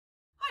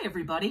Hi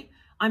everybody,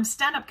 I'm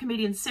stand-up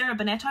comedian Sarah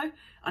Bennetto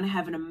and I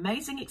have an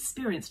amazing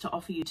experience to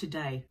offer you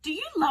today. Do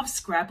you love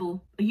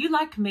Scrabble? Are you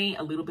like me,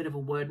 a little bit of a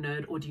word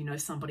nerd, or do you know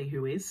somebody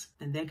who is?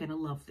 Then they're going to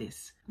love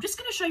this. I'm just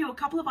going to show you a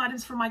couple of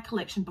items from my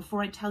collection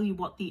before I tell you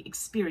what the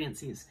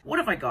experience is. What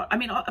have I got? I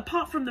mean,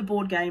 apart from the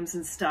board games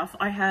and stuff,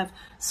 I have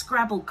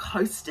Scrabble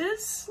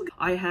coasters.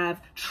 I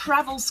have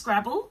travel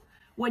Scrabble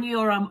when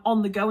you're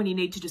on the go and you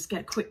need to just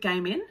get a quick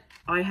game in.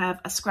 I have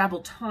a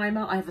Scrabble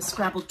timer. I have a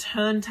Scrabble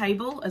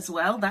turntable as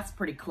well. That's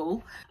pretty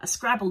cool. A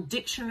Scrabble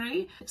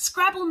dictionary.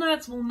 Scrabble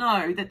nerds will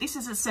know that this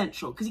is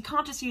essential because you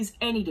can't just use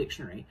any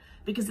dictionary,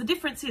 because the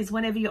difference is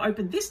whenever you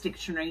open this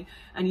dictionary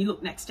and you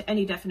look next to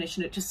any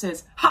definition, it just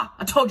says, ha,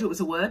 I told you it was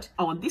a word.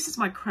 Oh, and this is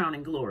my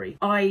crowning glory.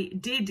 I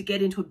did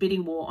get into a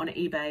bidding war on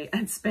eBay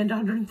and spend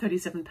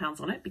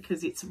 £137 on it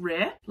because it's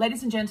rare.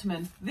 Ladies and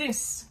gentlemen,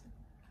 this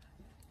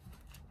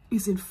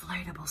is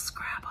inflatable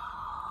Scrabble.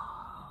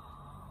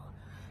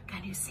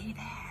 Can you see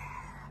there?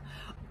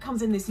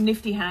 Comes in this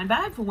nifty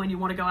handbag for when you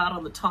want to go out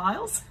on the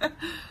tiles.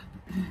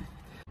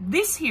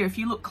 This here, if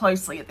you look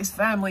closely at this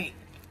family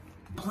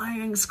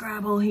playing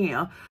Scrabble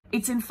here,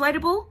 it's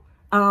inflatable,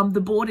 the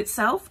board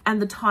itself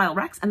and the tile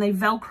racks, and they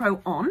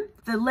Velcro on.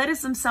 The letters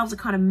themselves are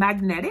kind of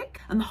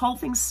magnetic, and the whole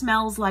thing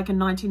smells like a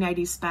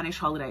 1980s Spanish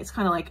holiday. It's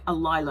kind of like a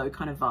Lilo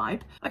kind of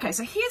vibe. Okay,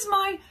 so here's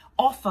my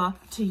offer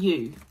to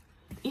you.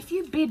 If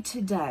you bid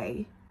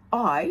today,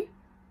 I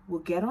will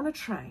get on a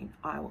train,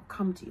 I will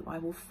come to you, I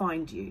will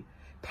find you,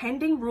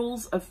 pending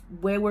rules of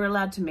where we're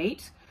allowed to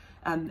meet,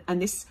 and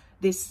this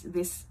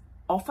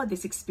offer,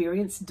 this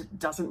experience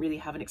doesn't really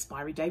have an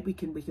expiry date. We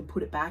can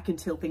put it back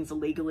until things are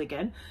legal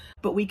again,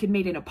 but we can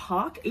meet in a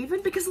park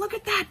even, because look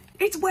at that,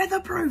 it's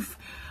weatherproof.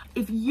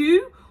 If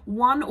you,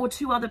 one or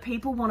two other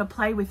people want to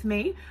play with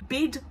me,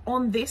 bid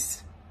on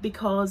this,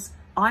 because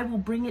I will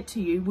bring it to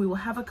you. We will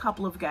have a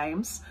couple of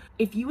games.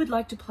 If you would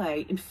like to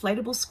play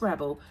inflatable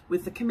Scrabble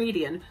with the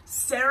comedian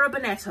Sarah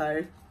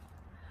Bennetto,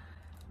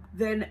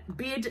 then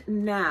bid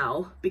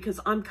now, because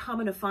I'm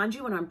coming to find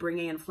you and I'm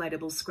bringing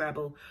inflatable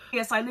Scrabble.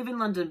 Yes, I live in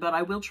London, but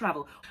I will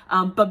travel.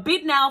 But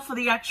bid now for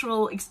the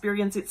actual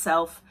experience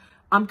itself.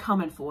 I'm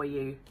coming for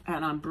you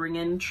and I'm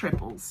bringing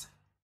triples.